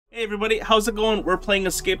Hey everybody, how's it going? We're playing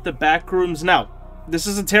Escape the Backrooms. Now, this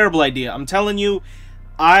is a terrible idea. I'm telling you,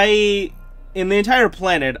 in the entire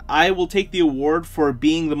planet, I will take the award for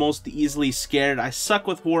being the most easily scared. I suck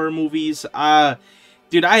with horror movies.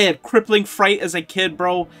 Dude, I had crippling fright as a kid,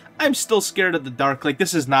 bro. I'm still scared of the dark. Like,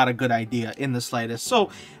 this is not a good idea in the slightest. So,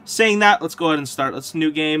 saying that, let's go ahead and start. Let's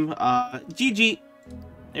new game. GG.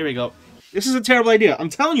 There we go. This is a terrible idea. I'm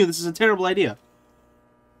telling you, this is a terrible idea.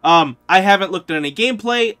 I haven't looked at any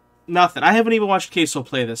gameplay, nothing. I haven't even watched Queso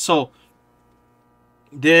play this, so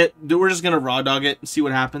we're just gonna raw dog it and see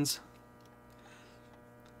what happens.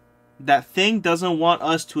 That thing doesn't want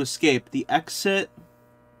us to escape. The exit.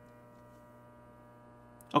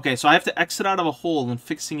 Okay, so I have to exit out of a hole and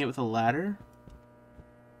fixing it with a ladder.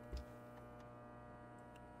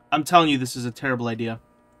 I'm telling you, this is a terrible idea.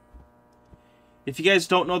 If you guys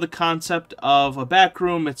don't know the concept of a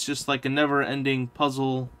backroom, it's just like a never-ending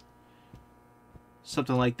puzzle.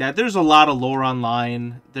 Something like that. There's a lot of lore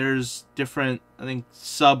online. There's different, I think,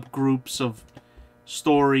 subgroups of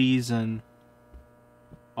stories and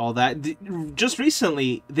all that. Just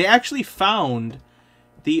recently, they actually found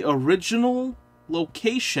the original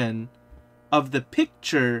location of the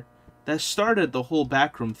picture that started the whole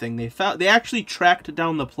backroom thing. They actually tracked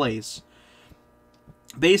down the place.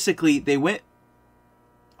 Basically, they went...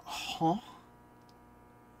 Huh?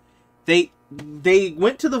 They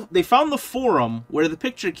found the forum where the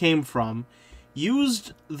picture came from,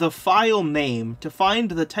 used the file name to find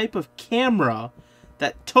the type of camera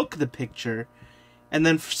that took the picture, and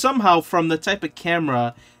then somehow from the type of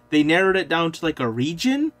camera, they narrowed it down to like a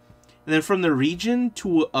region, and then from the region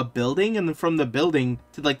to a building, and then from the building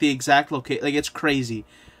to like the exact location. Like, it's crazy.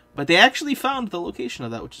 But they actually found the location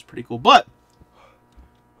of that, which is pretty cool. But,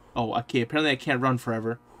 oh, okay, apparently I can't run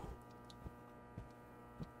forever.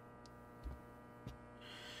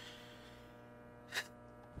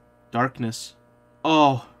 Darkness.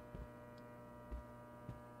 Oh.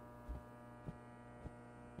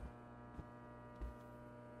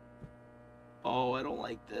 Oh, I don't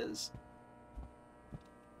like this.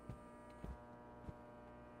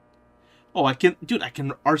 Oh, I can... Dude, I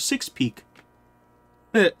can R6 peek.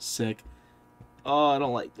 Sick. Oh, I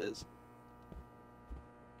don't like this.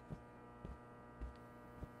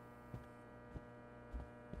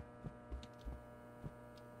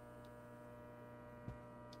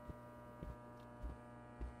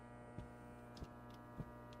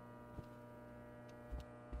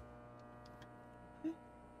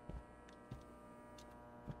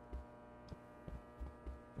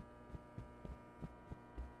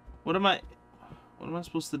 What am I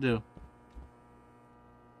supposed to do?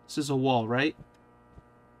 This is a wall, right?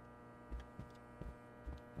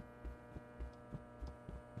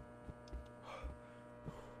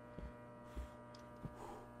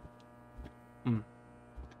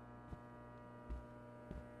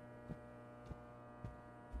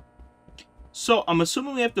 So, I'm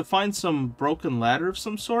assuming we have to find some broken ladder of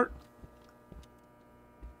some sort?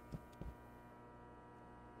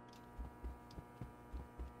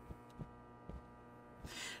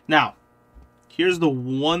 Now, here's the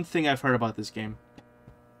one thing I've heard about this game.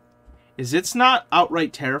 Is it's not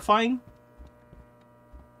outright terrifying,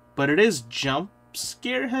 but it is jump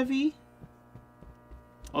scare heavy.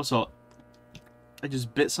 Also, I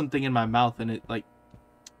just bit something in my mouth and it like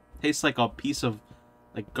tastes like a piece of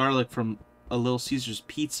like garlic from a Little Caesar's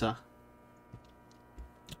pizza.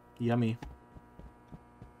 Yummy.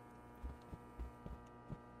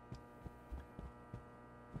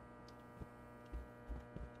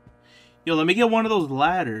 Yo, let me get one of those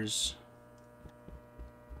ladders.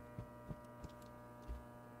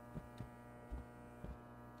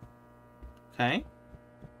 Okay.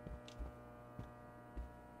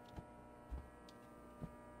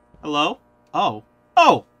 Hello? Oh.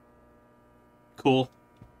 Oh! Cool.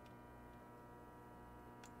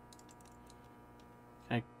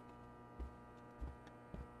 Okay.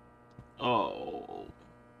 Oh.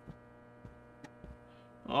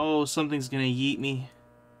 Oh, something's gonna yeet me.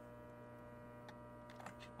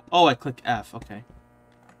 Oh, I click F. Okay.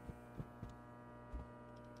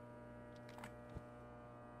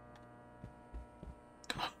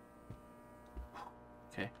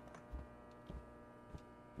 Okay.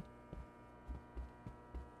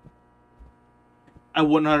 I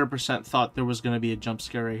 100% thought there was going to be a jump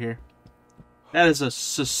scare right here. That is a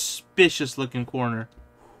suspicious looking corner.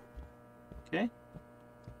 Okay.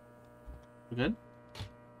 We're good?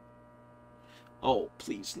 Oh,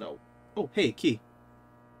 please, no. Oh, hey, key.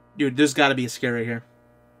 Dude, there's got to be a scare right here.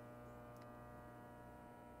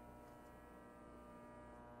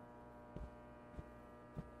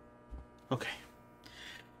 Okay.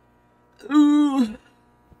 Ooh.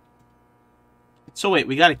 So wait,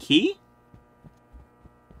 we got a key?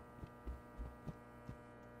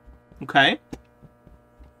 Okay.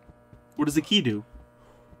 What does the key do?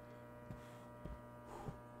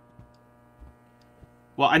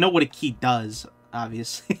 Well, I know what a key does,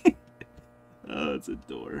 obviously. Oh, it's a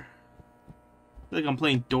door. I feel like I'm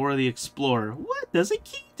playing Dora the Explorer. What does a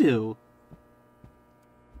key do?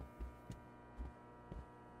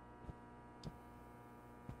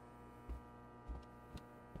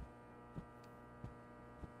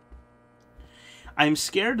 I'm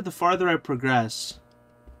scared the farther I progress,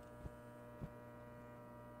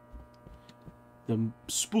 the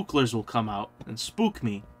spooklers will come out and spook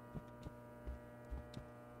me.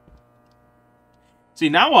 See,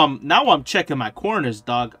 now I'm checking my corners,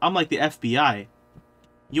 dog. I'm like the FBI.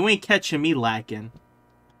 You ain't catching me lacking.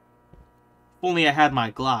 If only I had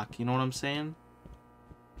my Glock, you know what I'm saying?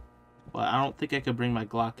 But I don't think I could bring my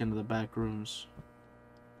Glock into the back rooms.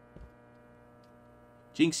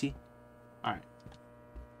 Jinxie. Alright.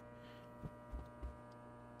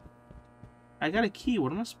 I got a key.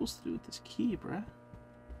 What am I supposed to do with this key, bruh?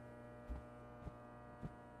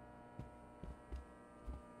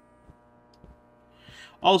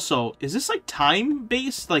 Also, is this like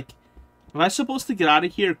time-based? Like, am I supposed to get out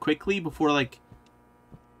of here quickly before like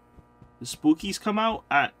the spookies come out?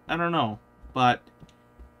 I don't know. But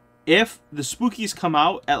if the spookies come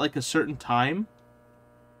out at like a certain time,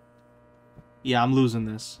 yeah, I'm losing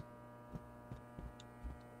this.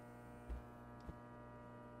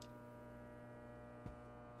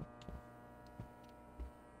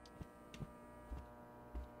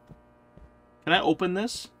 Can I open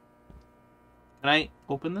this? Can I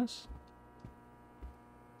open this?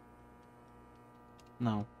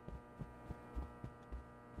 No.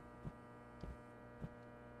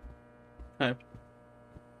 Okay.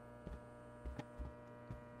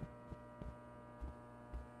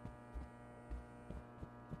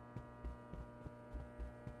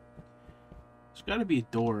 There's gotta be a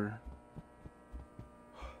door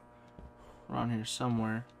around here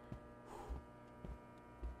somewhere.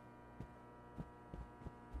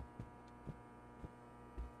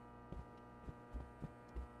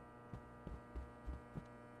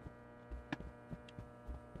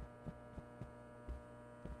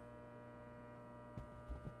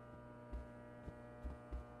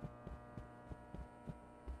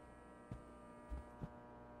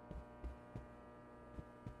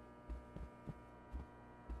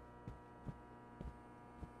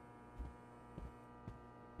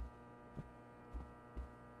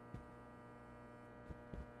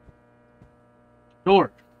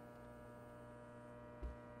 Door.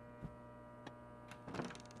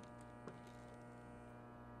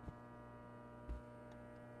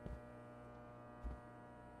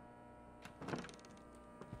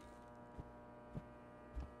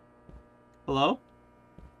 Hello?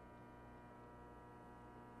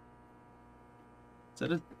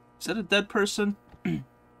 Is that a dead person?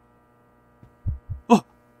 Oh,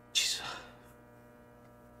 jeez.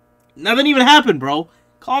 Nothing even happened, bro.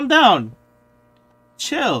 Calm down.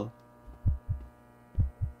 Chill.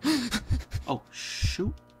 Oh,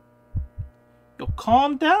 shoot. Yo,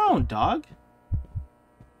 calm down, dog.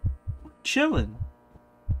 We're chilling.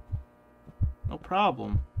 No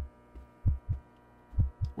problem.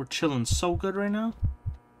 We're chilling so good right now.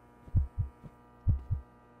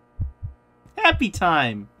 Happy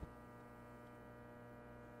time.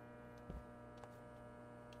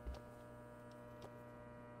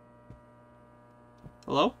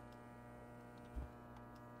 Hello?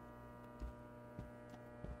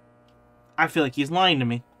 I feel like he's lying to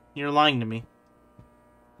me. You're lying to me.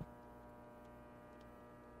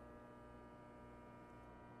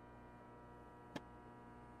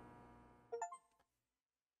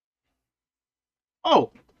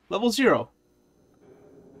 Oh, level 0.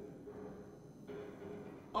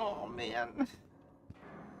 Oh, man.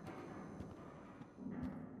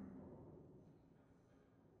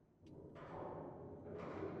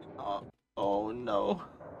 Oh, oh no.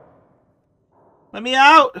 Let me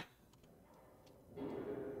out!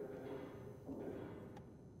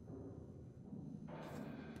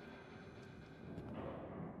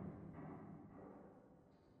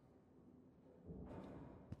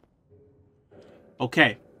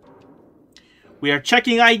 Okay. We are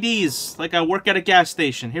checking IDs like I work at a gas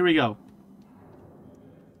station. Here we go.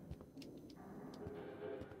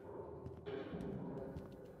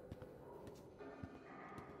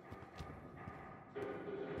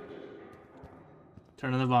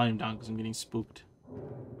 Turning the volume down because I'm getting spooked.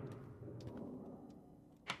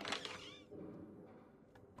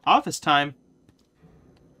 Office time.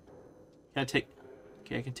 Can I take...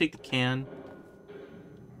 Okay, I can take the can.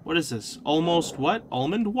 What is this? Almost what?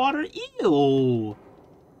 Almond water? Ew!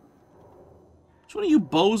 Which one of you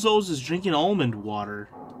bozos is drinking almond water?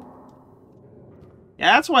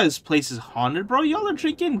 Yeah, that's why this place is haunted, bro. Y'all are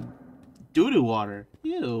drinking doo-doo water.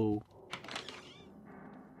 Ew.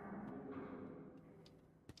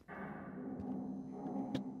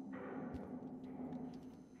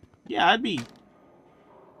 Yeah, I'd be...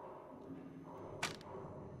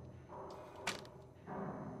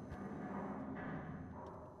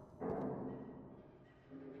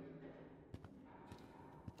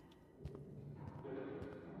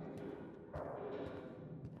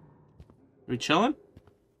 We chilling?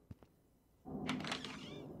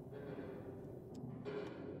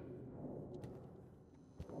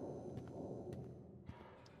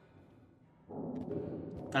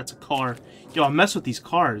 That's a car. Yo, I mess with these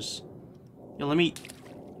cars. Yo, let me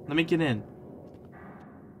get in.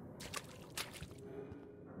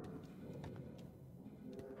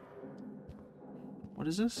 What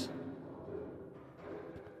is this?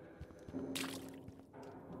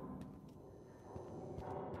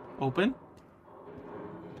 Open?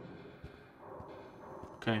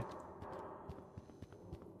 Okay.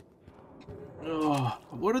 Oh,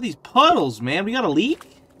 what are these puddles, man? We got a leak?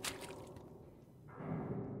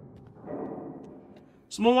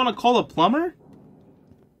 Someone want to call a plumber?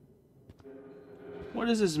 What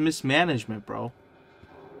is this mismanagement, bro?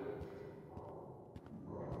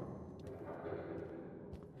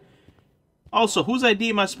 Also, whose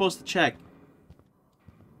ID am I supposed to check?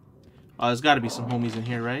 Oh, there's got to be some homies in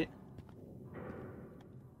here, right?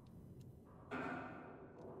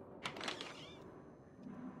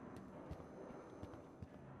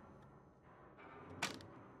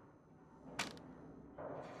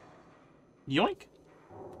 Yoink.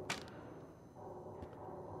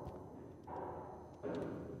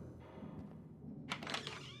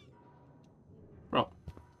 Bro.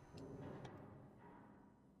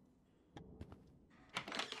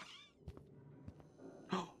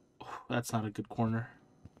 Oh, that's not a good corner.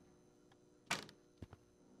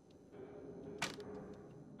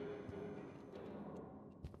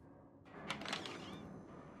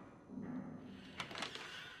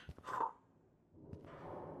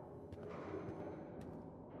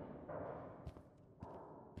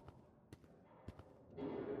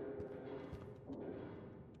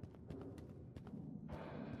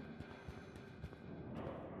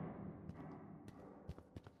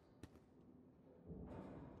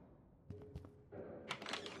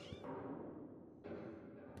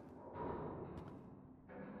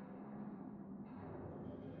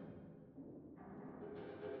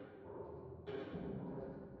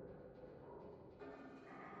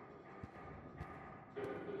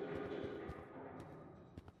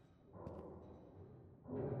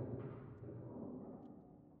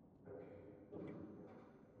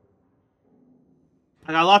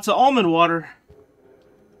 I got lots of almond water.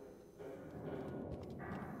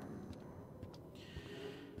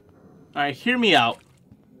 Alright, hear me out.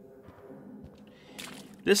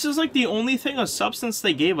 This is like the only thing of substance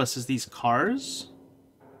they gave us is these cars.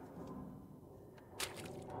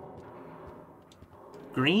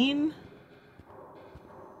 Green?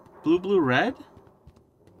 Blue, blue, red?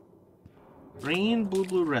 Green, blue,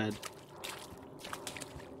 blue, red.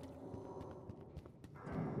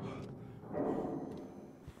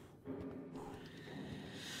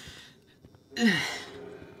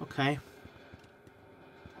 Okay.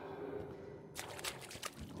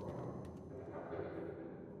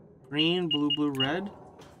 Green, blue, blue, red.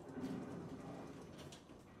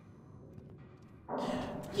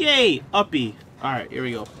 Yay! Uppy. Alright, here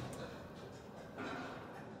we go.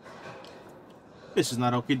 This is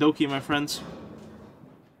not okie dokie, my friends.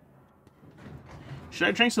 Should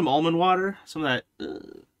I drink some almond water? Some of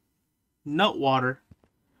that nut water.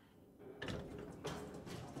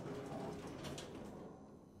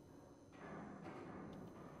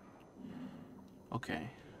 Okay.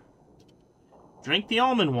 Drink the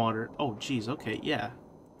almond water. Oh, jeez. Okay, yeah.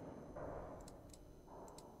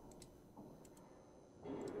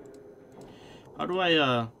 How do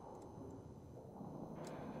I,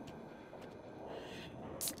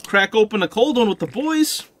 crack open a cold one with the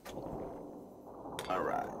boys?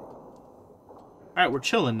 Alright. Alright, we're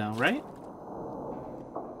chilling now, right?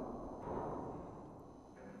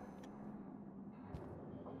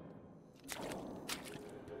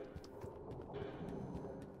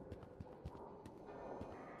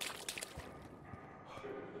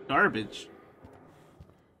 Garbage.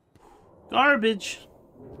 Garbage.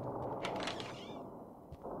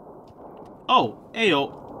 Oh,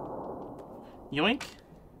 ayo. Yoink.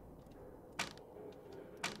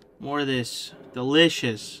 More of this.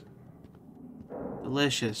 Delicious.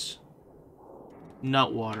 Delicious.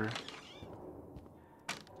 Nut water.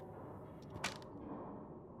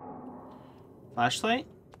 Flashlight?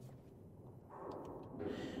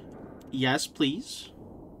 Yes, please.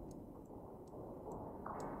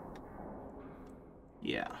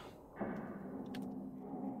 Yeah.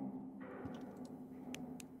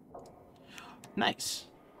 Nice.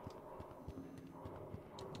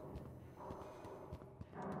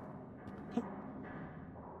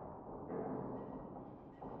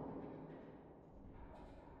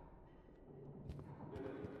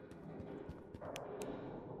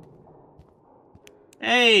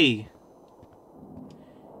 Hey!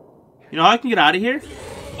 You know how I can get out of here?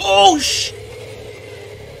 Oh, sh!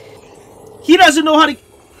 He doesn't know how to...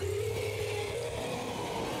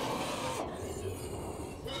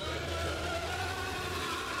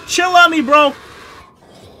 Chill on me, bro!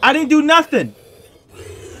 I didn't do nothing!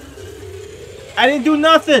 I didn't do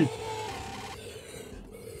nothing!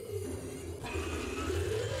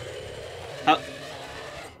 Alright,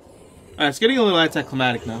 it's getting a little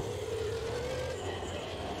anticlimactic now.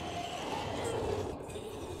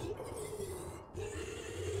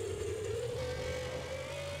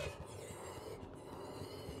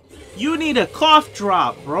 You need a cough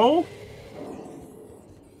drop, bro.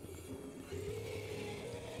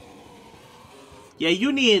 Yeah,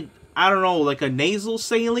 you need, I don't know, like a nasal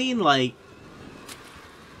saline. Like,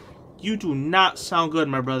 you do not sound good,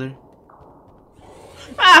 my brother.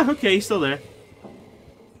 Ah, okay, he's still there.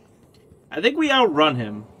 I think we outrun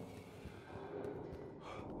him.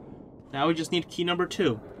 Now we just need key number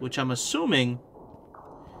 2, which I'm assuming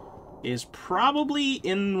is probably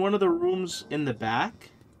in one of the rooms in the back.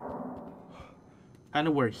 Kind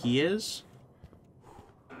of where he is.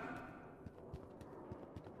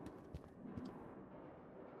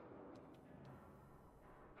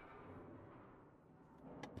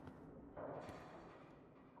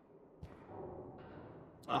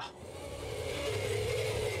 Ugh.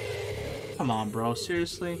 Come on, bro.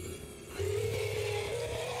 Seriously?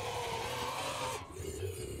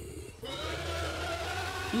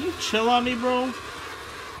 Can you chill on me, bro?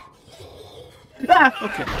 Ah,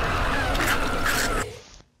 okay.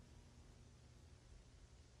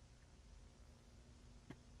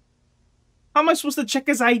 How am I supposed to check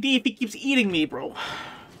his ID if he keeps eating me, bro?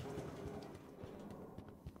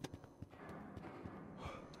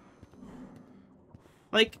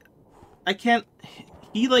 Like, I can't...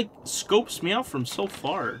 He, like, scopes me out from so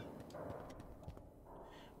far.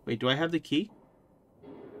 Wait, do I have the key?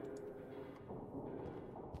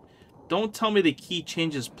 Don't tell me the key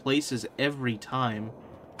changes places every time.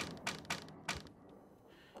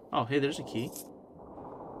 Oh, hey, there's a key.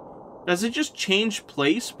 Does it just change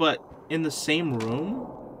place, but in the same room?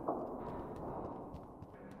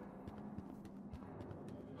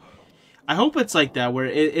 I hope it's like that, where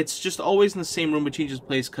it's just always in the same room but changes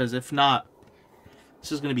place, because if not,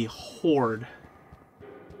 this is going to be horde.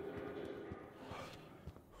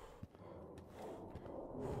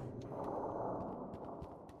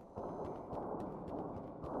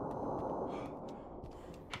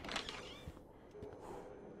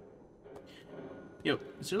 Yo,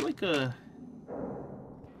 is there like a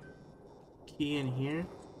key in here?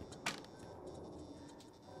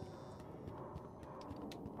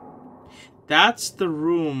 That's the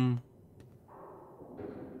room.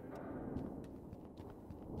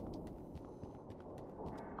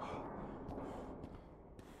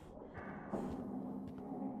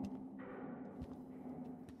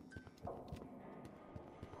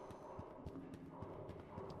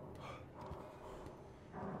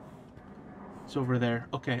 It's over there.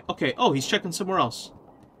 Okay, okay. Oh, he's checking somewhere else.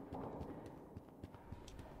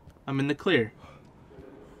 I'm in the clear.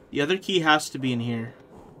 The other key has to be in here.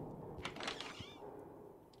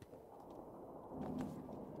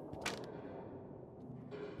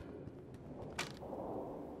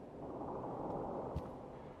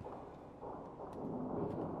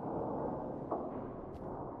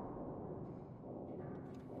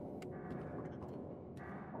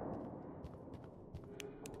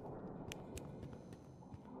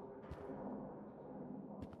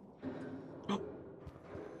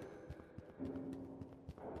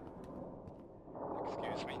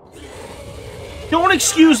 Don't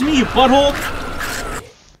excuse me, you butthole!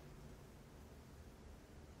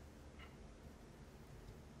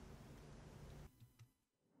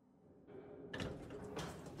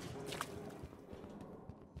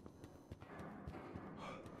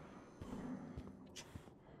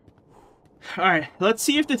 Alright, let's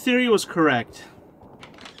see if the theory was correct.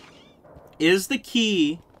 Is the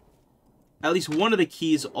key, at least one of the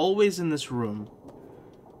keys, always in this room?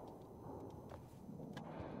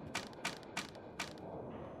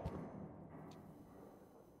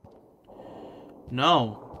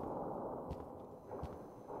 No.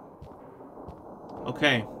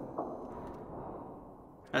 Okay.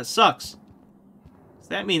 That sucks. So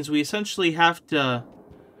that means we essentially have to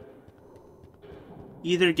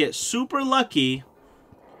either get super lucky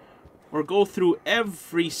or go through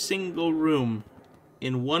every single room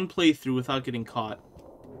in one playthrough without getting caught.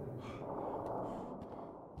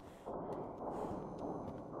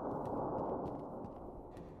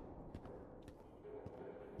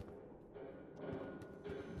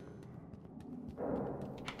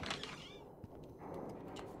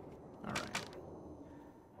 Alright.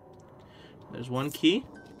 There's one key.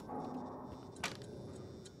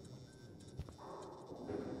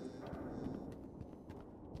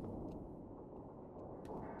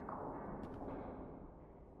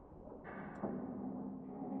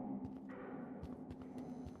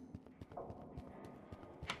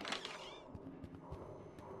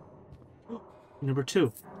 Number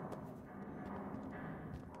 2.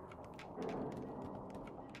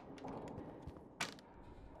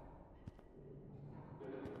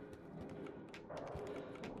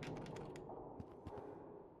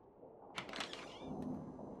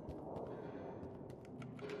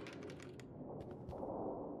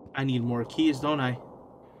 I need more keys, don't I?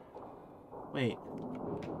 Wait.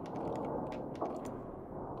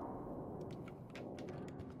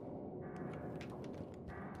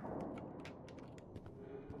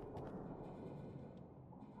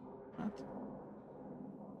 What?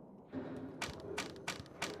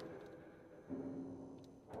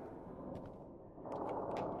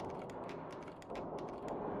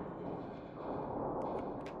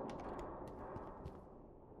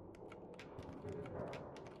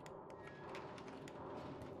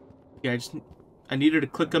 Yeah, I needed to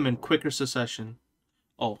click them in quicker succession.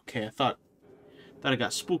 Oh, okay, I thought I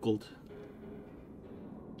got spooked.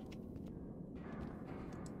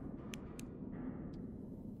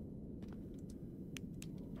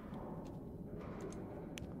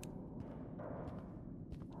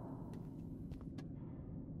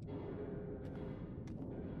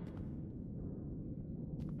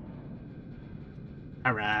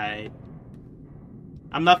 Alright.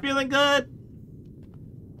 I'm not feeling good!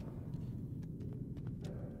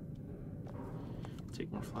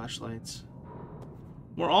 Take more flashlights.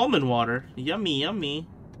 More almond water. Yummy, yummy.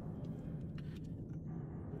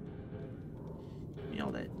 Give me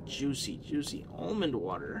all that juicy, juicy almond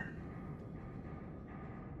water.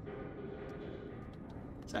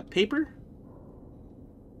 Is that paper?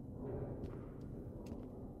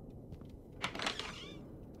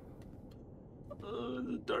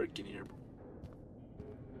 It's dark in here.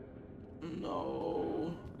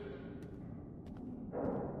 No.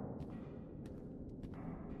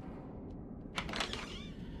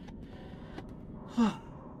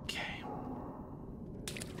 Okay.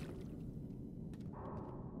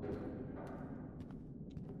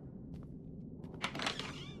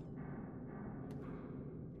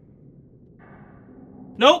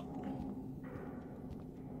 Nope.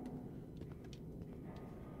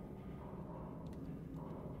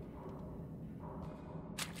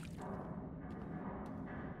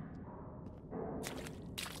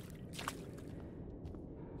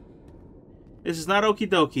 This is not okie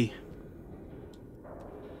dokie.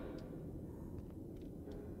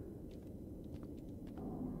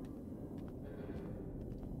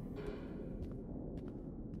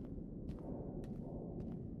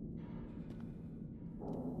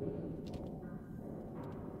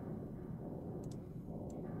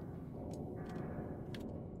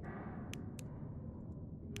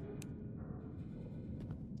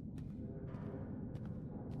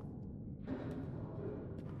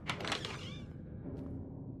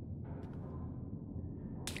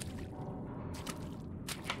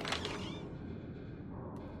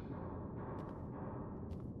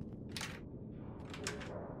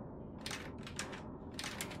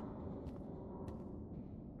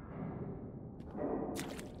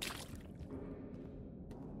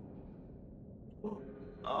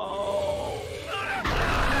 Oh.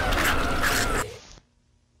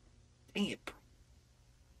 Dang it.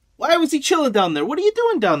 Why was he chilling down there? What are you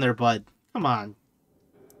doing down there, bud? Come on.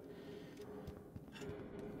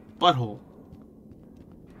 Butthole.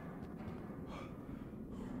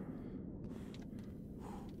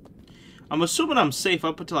 I'm assuming I'm safe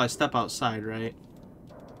up until I step outside, right?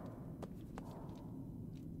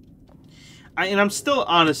 And I'm still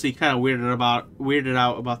honestly kind of weirded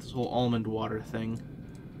out about this whole almond water thing.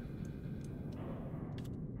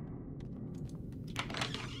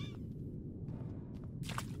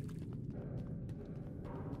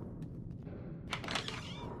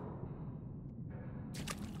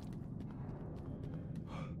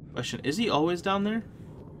 Question, is he always down there?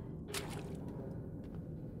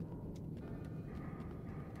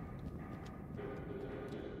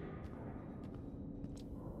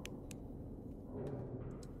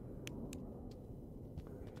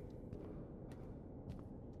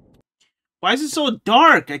 Why is it so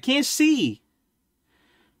dark? I can't see.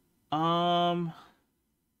 I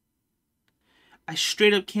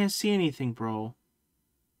straight up can't see anything, bro.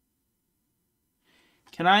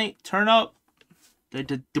 Can I turn up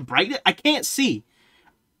the brightness? I can't see.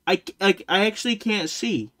 I actually can't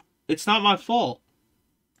see. It's not my fault.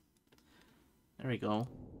 There we go.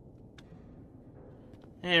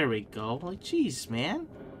 There we go. Like, jeez, man.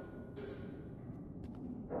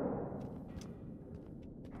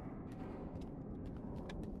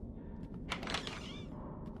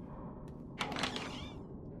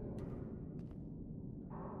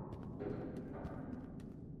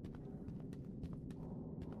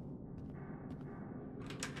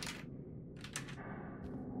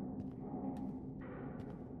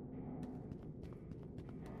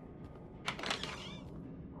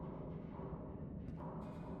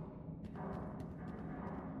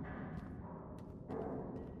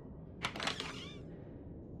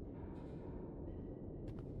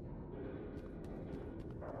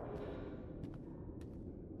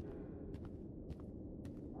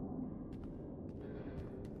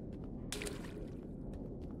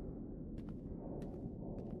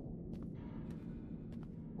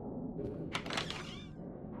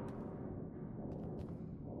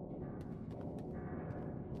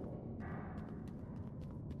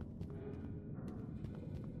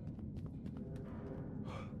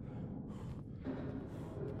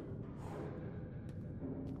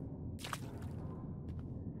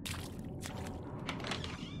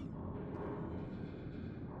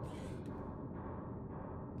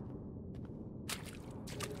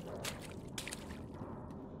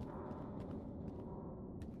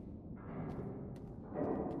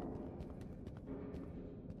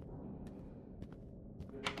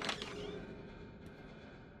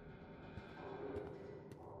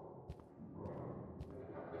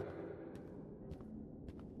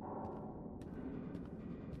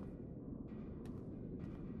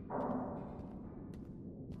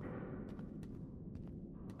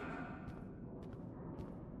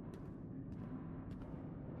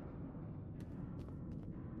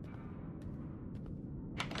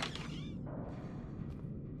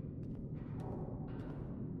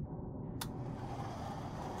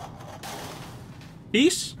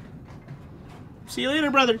 Peace. See you later,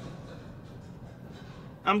 brother.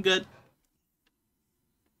 I'm good.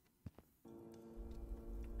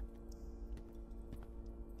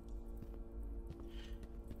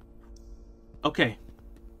 Okay.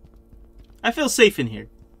 I feel safe in here.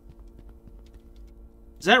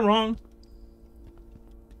 Is that wrong?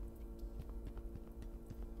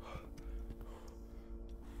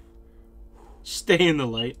 Stay in the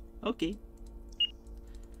light. Okay.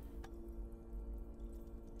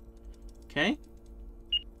 Okay.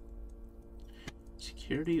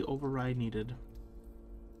 Security override needed.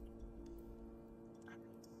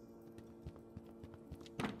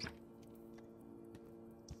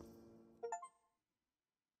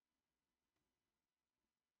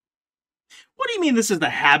 What do you mean this is the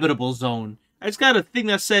habitable zone? I just got a thing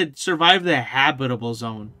that said survive the habitable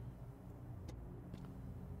zone.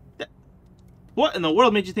 What in the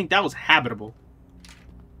world made you think that was habitable?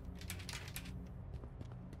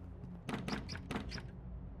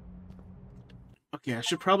 Okay, I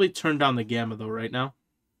should probably turn down the gamma though right now.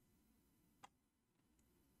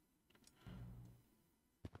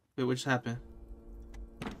 Wait, what just happened?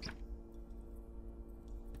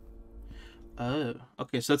 Oh,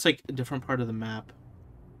 okay, so that's like a different part of the map.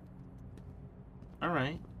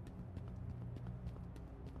 Alright.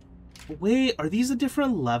 Wait, are these the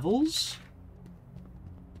different levels?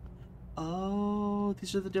 Oh,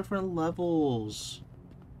 these are the different levels.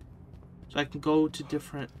 So I can go to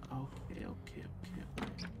different... Okay.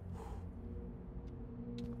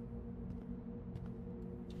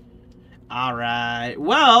 Alright,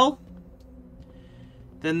 well...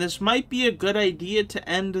 Then this might be a good idea to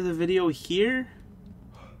end the video here.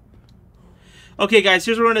 Okay, guys,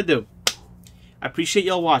 here's what we're gonna do. I appreciate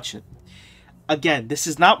y'all watching. Again, this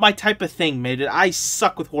is not my type of thing, mate. I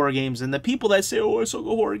suck with horror games, and the people that say, "Oh, I suck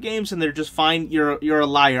with horror games," and they're just fine, you're a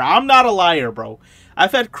liar. I'm not a liar, bro.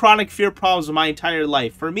 I've had chronic fear problems my entire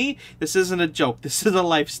life. For me, this isn't a joke. This is a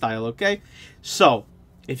lifestyle, okay? So,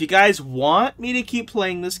 if you guys want me to keep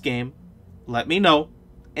playing this game, let me know,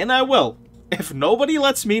 and I will. If nobody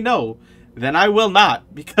lets me know, then I will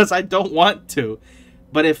not, because I don't want to.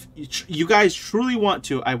 But if you guys truly want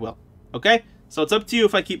to, I will. Okay? So it's up to you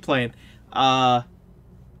if I keep playing. Yeah.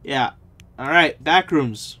 Alright,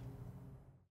 Backrooms.